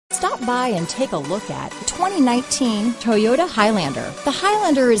Stop by and take a look at the 2019 Toyota Highlander. The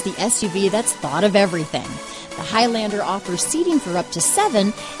Highlander is the SUV that's thought of everything. The Highlander offers seating for up to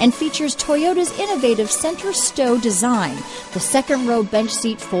 7 and features Toyota's innovative center stow design. The second row bench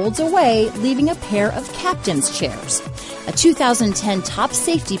seat folds away, leaving a pair of captain's chairs. A 2010 top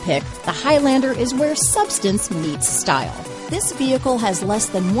safety pick, the Highlander is where substance meets style. This vehicle has less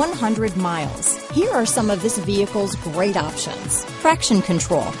than 100 miles. Here are some of this vehicle's great options: traction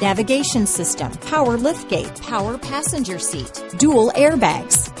control, navigation system, power liftgate, power passenger seat, dual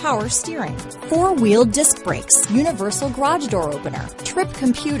airbags, power steering, 4-wheel disc brakes, universal garage door opener, trip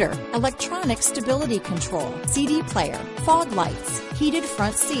computer, electronic stability control, CD player, fog lights, heated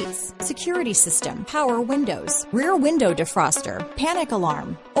front seats, security system, power windows, rear window defroster, panic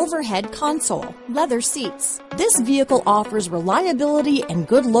alarm, overhead console, leather seats. This vehicle offers reliability and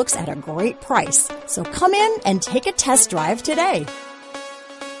good looks at a great price. So come in and take a test drive today.